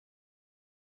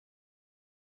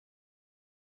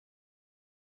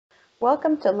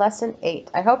Welcome to Lesson 8.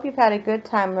 I hope you've had a good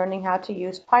time learning how to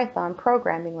use Python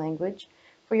programming language.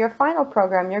 For your final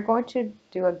program, you're going to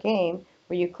do a game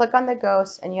where you click on the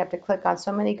ghosts and you have to click on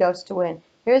so many ghosts to win.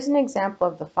 Here's an example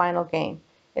of the final game.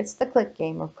 It's the click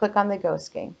game or click on the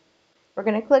ghost game. We're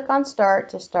going to click on start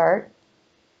to start.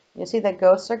 You'll see that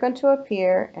ghosts are going to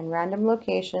appear in random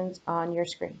locations on your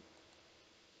screen.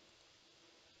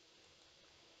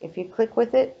 If you click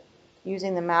with it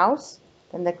using the mouse,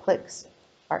 then the clicks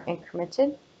are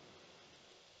incremented.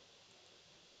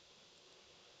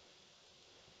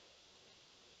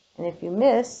 And if you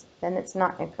miss, then it's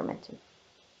not incremented.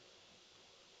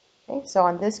 Okay, so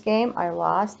on this game, I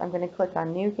lost. I'm going to click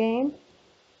on New Game.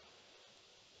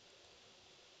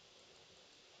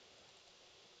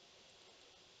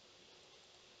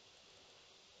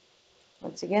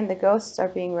 Once again, the ghosts are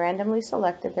being randomly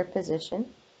selected, their position.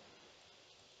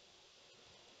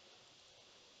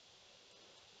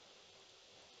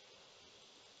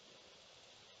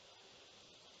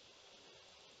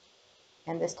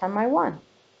 And this time I won.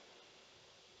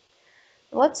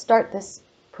 Let's start this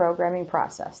programming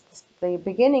process. The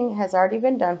beginning has already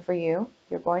been done for you.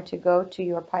 You're going to go to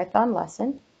your Python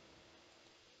lesson,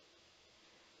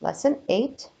 Lesson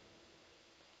 8.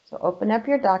 So open up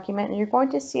your document and you're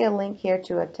going to see a link here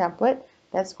to a template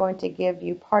that's going to give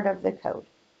you part of the code.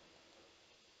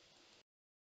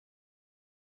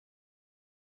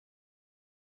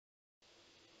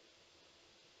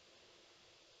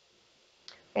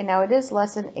 Okay, now it is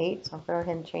Lesson 8, so I'll go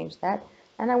ahead and change that.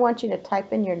 And I want you to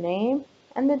type in your name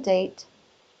and the date,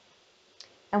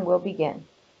 and we'll begin.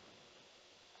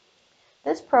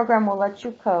 This program will let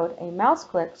you code a mouse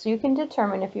click so you can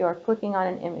determine if you are clicking on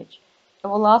an image. It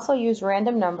will also use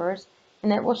random numbers,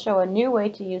 and it will show a new way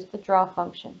to use the draw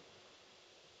function.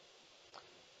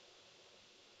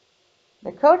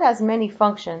 The code has many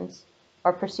functions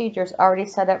or procedures already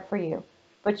set up for you,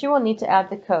 but you will need to add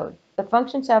the code. The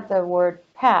functions have the word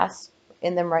pass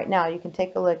in them right now. You can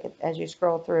take a look as you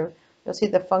scroll through. You'll see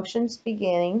the functions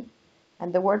beginning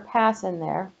and the word pass in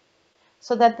there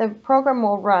so that the program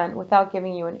will run without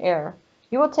giving you an error.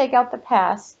 You will take out the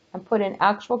pass and put in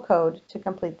actual code to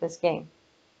complete this game.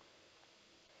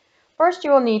 First, you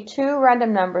will need two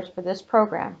random numbers for this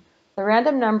program. The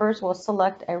random numbers will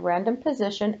select a random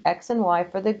position X and Y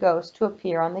for the ghost to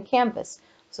appear on the canvas.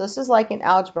 So this is like in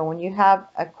algebra when you have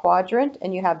a quadrant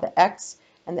and you have the X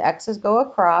and the X's go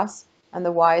across and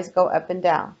the Y's go up and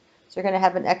down. So you're going to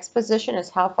have an X position is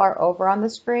how far over on the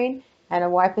screen and a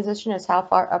Y position is how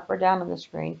far up or down on the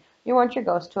screen. You want your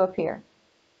ghost to appear.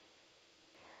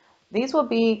 These will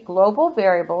be global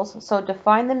variables, so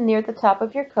define them near the top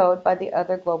of your code by the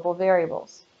other global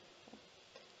variables.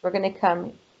 We're going to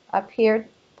come up here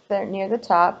near the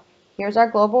top. Here's our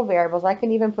global variables. I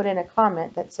can even put in a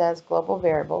comment that says global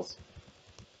variables.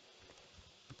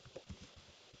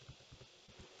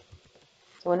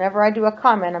 So whenever I do a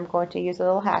comment, I'm going to use a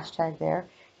little hashtag there.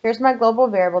 Here's my global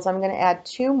variables. I'm going to add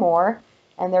two more,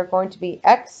 and they're going to be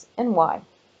X and Y.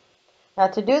 Now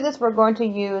to do this, we're going to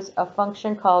use a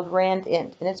function called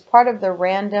randint, and it's part of the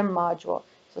random module.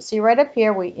 So see right up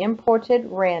here, we imported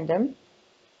random.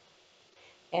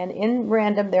 And in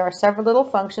random, there are several little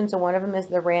functions, and one of them is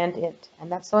the randint.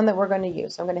 And that's the one that we're going to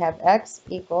use. So I'm going to have x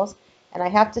equals, and I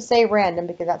have to say random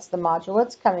because that's the module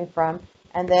it's coming from,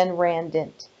 and then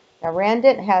randint. Now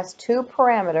randint has two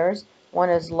parameters. One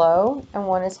is low and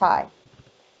one is high.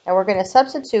 Now we're going to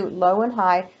substitute low and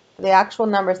high for the actual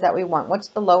numbers that we want. What's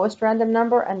the lowest random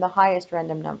number and the highest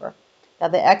random number? Now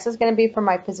the x is going to be for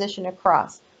my position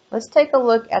across. Let's take a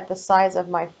look at the size of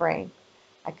my frame.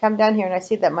 I come down here and I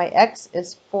see that my x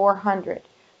is 400.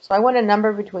 So I want a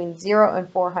number between 0 and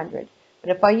 400.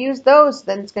 But if I use those,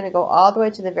 then it's going to go all the way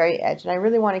to the very edge. And I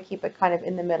really want to keep it kind of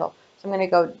in the middle. So I'm going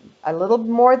to go a little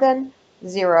more than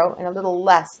 0 and a little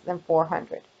less than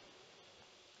 400.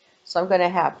 So I'm going to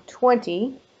have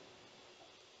 20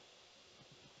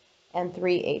 and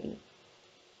 380.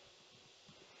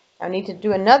 I need to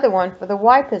do another one for the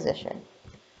y position.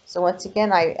 So once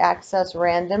again, I access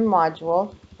random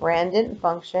module, random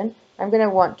function. I'm going to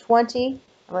want 20, and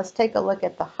let's take a look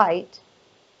at the height.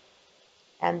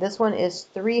 And this one is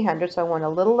 300, so I want a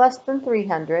little less than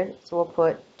 300, so we'll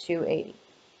put 280.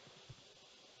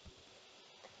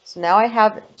 So now I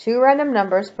have two random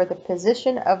numbers for the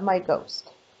position of my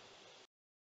ghost.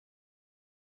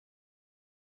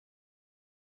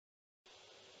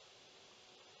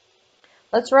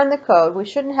 Let's run the code. We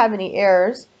shouldn't have any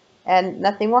errors, and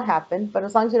nothing will happen, but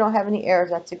as long as we don't have any errors,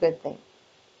 that's a good thing.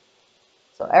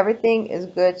 So everything is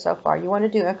good so far. You want to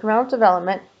do incremental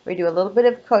development where you do a little bit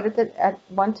of code at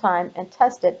one time and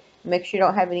test it and make sure you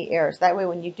don't have any errors. That way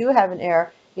when you do have an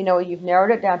error, you know you've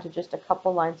narrowed it down to just a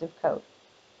couple lines of code.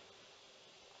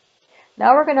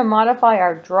 Now we're going to modify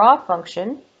our draw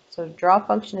function. So draw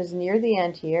function is near the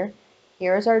end here.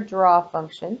 Here's our draw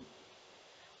function.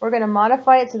 We're going to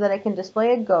modify it so that it can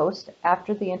display a ghost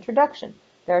after the introduction.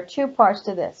 There are two parts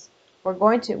to this.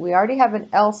 We already have an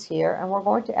else here, and we're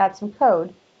going to add some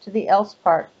code to the else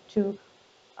part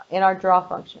in our draw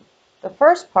function. The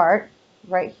first part,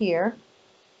 right here,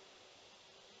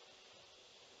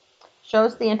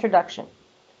 shows the introduction.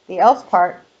 The else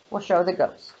part will show the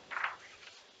ghost.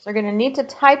 So you're going to need to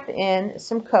type in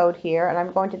some code here, and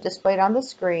I'm going to display it on the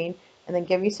screen and then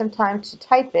give you some time to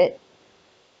type it.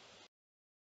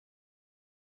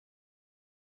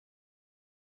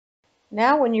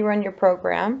 Now when you run your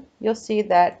program, you'll see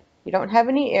that you don't have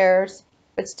any errors,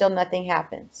 but still nothing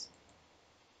happens.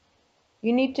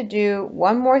 You need to do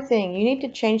one more thing. You need to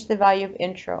change the value of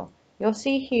intro. You'll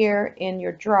see here in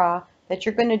your draw that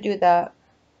you're going to do the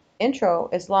intro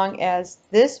as long as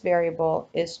this variable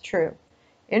is true.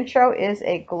 Intro is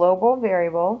a global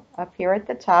variable up here at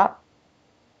the top.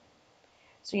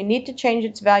 So you need to change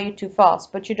its value to false,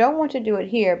 but you don't want to do it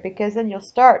here because then you'll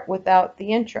start without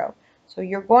the intro. So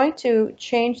you're going to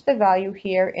change the value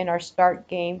here in our start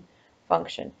game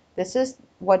function. This is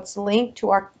what's linked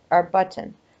to our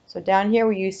button. So down here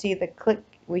where you see the click,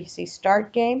 we see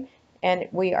start game, and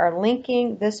we are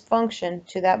linking this function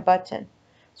to that button.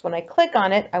 So when I click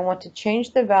on it, I want to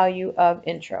change the value of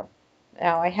intro.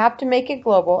 Now I have to make it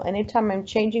global. Anytime I'm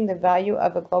changing the value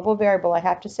of a global variable, I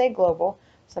have to say global.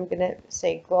 So I'm going to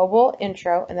say global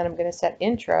intro, and then I'm going to set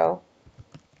intro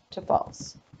to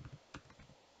false.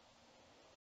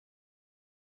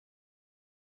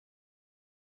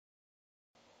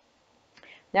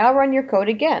 Now run your code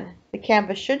again. The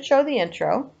canvas should show the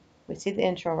intro. We see the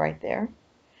intro right there.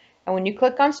 And when you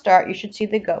click on start, you should see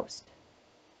the ghost.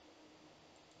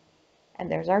 And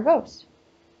there's our ghost.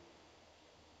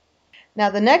 Now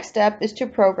the next step is to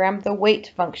program the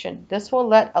wait function. This will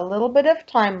let a little bit of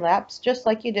time lapse, just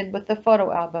like you did with the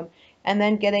photo album, and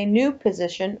then get a new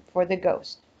position for the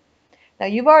ghost. Now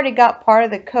you've already got part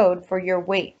of the code for your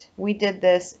wait. We did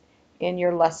this in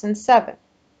your lesson 7.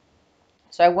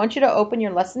 So I want you to open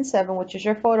your lesson 7, which is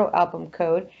your photo album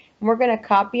code, and we're going to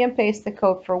copy and paste the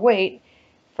code for wait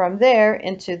from there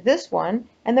into this one,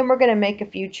 and then we're going to make a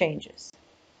few changes.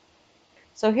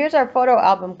 So here's our photo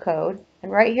album code, and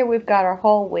right here we've got our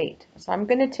whole wait. So I'm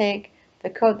going to take the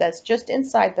code that's just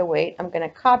inside the wait, I'm going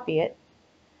to copy it.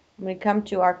 I'm going to come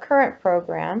to our current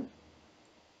program.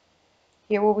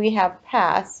 Here where we have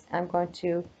pass, I'm going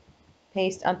to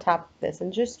paste on top of this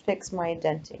and just fix my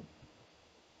indenting.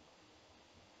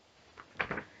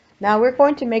 Now we're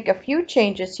going to make a few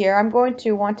changes here. I'm going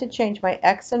to want to change my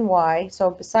X and Y. So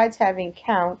besides having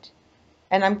count,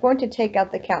 and I'm going to take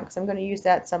out the count because I'm going to use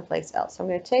that someplace else. So I'm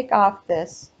going to take off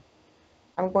this.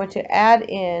 I'm going to add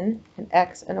in an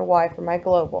X and a Y for my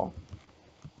global.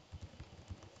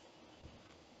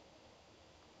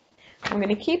 I'm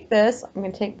going to keep this. I'm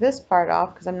going to take this part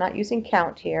off because I'm not using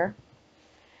count here.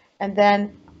 And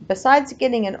then besides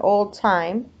getting an old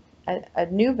time, a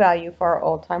new value for our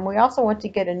old time, we also want to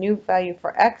get a new value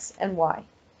for X and Y.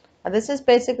 Now this is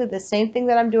basically the same thing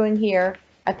that I'm doing here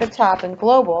at the top in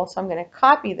global, so I'm going to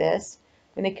copy this,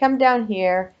 I'm going to come down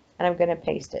here, and I'm going to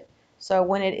paste it. So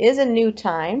when it is a new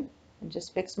time, and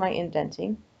just fix my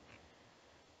indenting,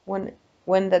 when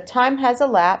the time has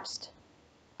elapsed,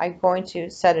 I'm going to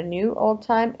set a new old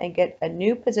time and get a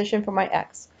new position for my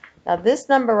X. Now this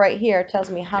number right here tells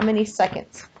me how many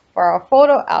seconds. For our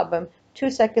photo album, 2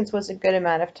 seconds was a good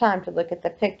amount of time to look at the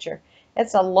picture.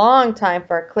 It's a long time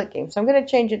for clicking, so I'm going to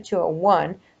change it to a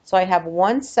 1, so I have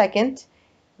 1 second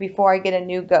before I get a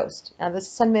new ghost. Now this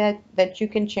is something that you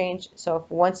can change, so if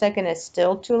 1 second is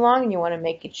still too long and you want to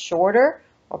make it shorter,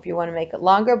 or if you want to make it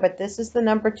longer, but this is the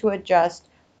number to adjust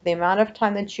the amount of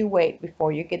time that you wait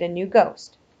before you get a new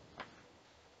ghost.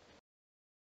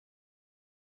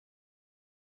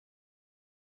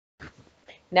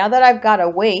 Now that I've got a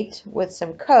wait with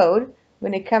some code, I'm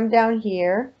going to come down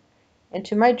here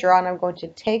into my draw, and I'm going to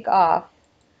take off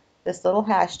this little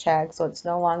hashtag so it's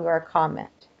no longer a comment.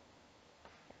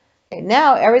 Okay,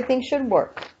 now everything should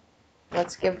work.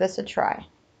 Let's give this a try.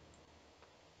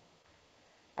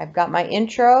 I've got my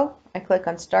intro, I click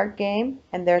on start game,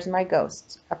 and there's my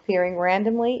ghosts appearing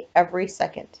randomly every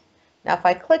second. Now if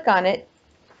I click on it,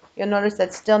 you'll notice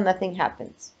that still nothing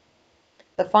happens.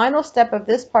 The final step of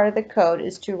this part of the code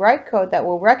is to write code that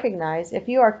will recognize if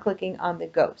you are clicking on the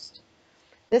ghost.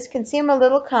 This can seem a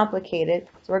little complicated,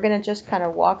 so we're going to just kind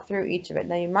of walk through each of it.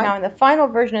 Now in the final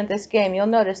version of this game, you'll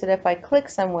notice that if I click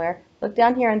somewhere, look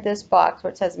down here in this box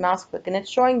where it says mouse click, and it's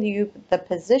showing you the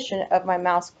position of my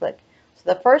mouse click.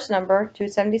 So the first number,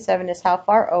 277, is how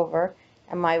far over,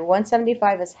 and my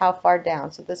 175 is how far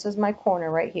down. So this is my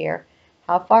corner right here.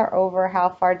 How far over, how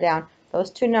far down. Those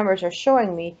two numbers are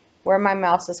showing me where my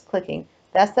mouse is clicking.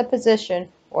 That's the position,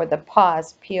 or the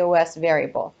pause, POS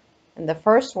variable. And the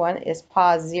first one is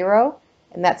pause 0,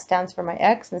 and that stands for my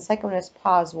X, and the second one is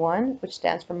pause 1, which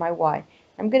stands for my Y.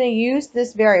 I'm going to use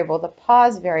this variable, the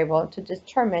pause variable, to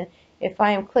determine if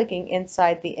I am clicking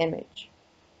inside the image.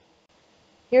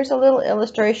 Here's a little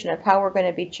illustration of how we're going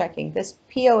to be checking. This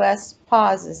POS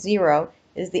pause 0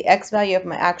 is the X value of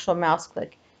my actual mouse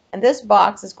click, and this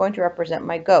box is going to represent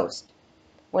my ghost.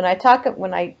 When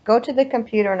I go to the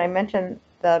computer and I mention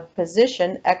the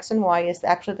position, X and Y is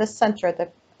actually the center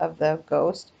of the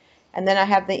ghost, and then I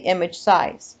have the image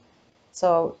size.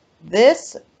 So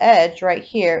this edge right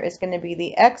here is going to be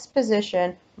the X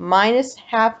position minus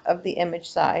half of the image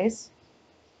size,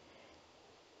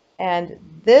 and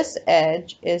this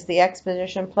edge is the X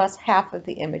position plus half of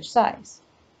the image size.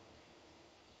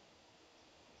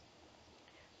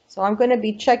 So I'm going to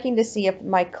be checking to see if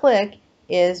my click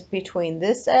is between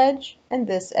this edge, and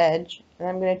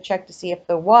I'm going to check to see if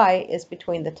the Y is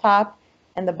between the top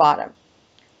and the bottom.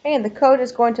 Okay, and the code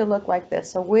is going to look like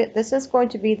this. So this is going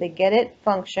to be the getIt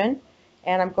function,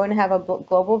 and I'm going to have a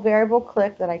global variable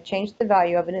click that I changed the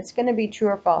value of, and it's going to be true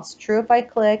or false. True if I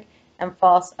click, and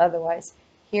false otherwise.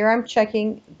 Here I'm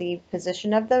checking the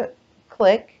position of the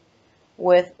click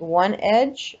with one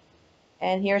edge,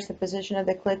 and here's the position of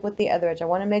the click with the other edge. I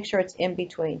want to make sure it's in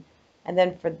between. And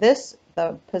then for this,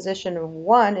 the position of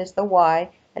 1 is the Y.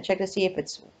 I check to see if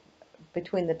it's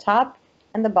between the top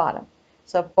and the bottom.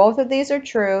 So if both of these are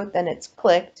true, then it's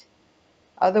clicked.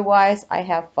 Otherwise, I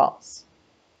have false.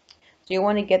 So you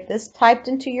want to get this typed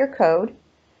into your code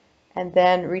and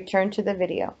then return to the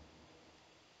video.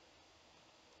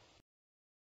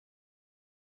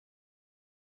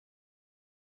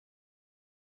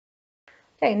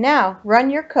 Okay, now run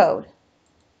your code.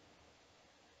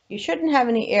 You shouldn't have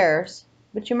any errors,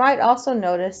 but you might also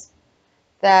notice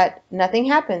that nothing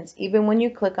happens even when you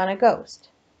click on a ghost.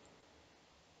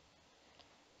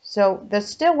 So there's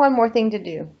still one more thing to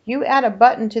do. You add a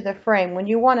button to the frame when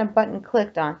you want a button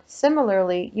clicked on.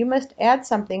 Similarly, you must add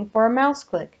something for a mouse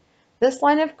click. This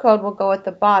line of code will go at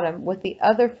the bottom with the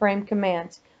other frame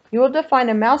commands. You will define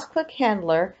a mouse click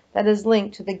handler that is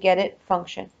linked to the getIt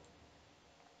function.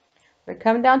 We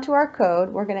come down to our code.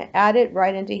 We're going to add it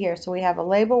right into here. So we have a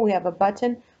label, we have a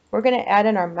button. We're going to add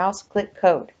in our mouse click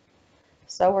code.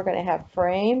 So we're going to have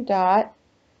frame.set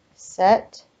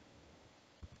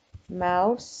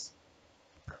mouse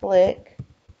click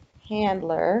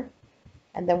handler,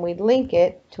 and then we link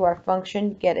it to our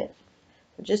function getIt.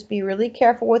 So just be really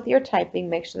careful with your typing.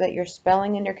 Make sure that your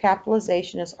spelling and your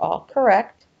capitalization is all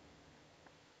correct.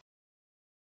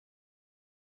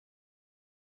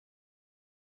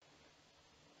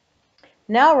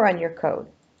 Now run your code.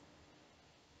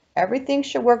 Everything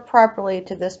should work properly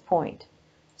to this point.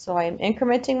 So I am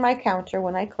incrementing my counter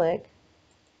when I click,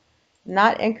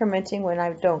 not incrementing when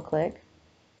I don't click.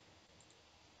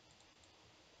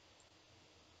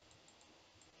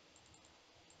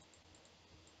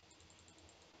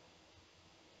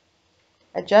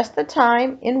 Adjust the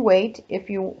time and wait if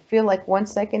you feel like 1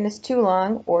 second is too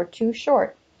long or too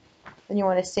short. Then you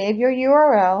want to save your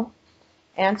URL,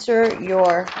 answer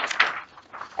your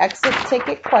exit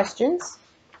ticket questions,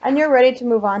 and you're ready to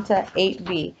move on to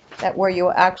 8B, where you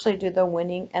will actually do the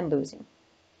winning and losing.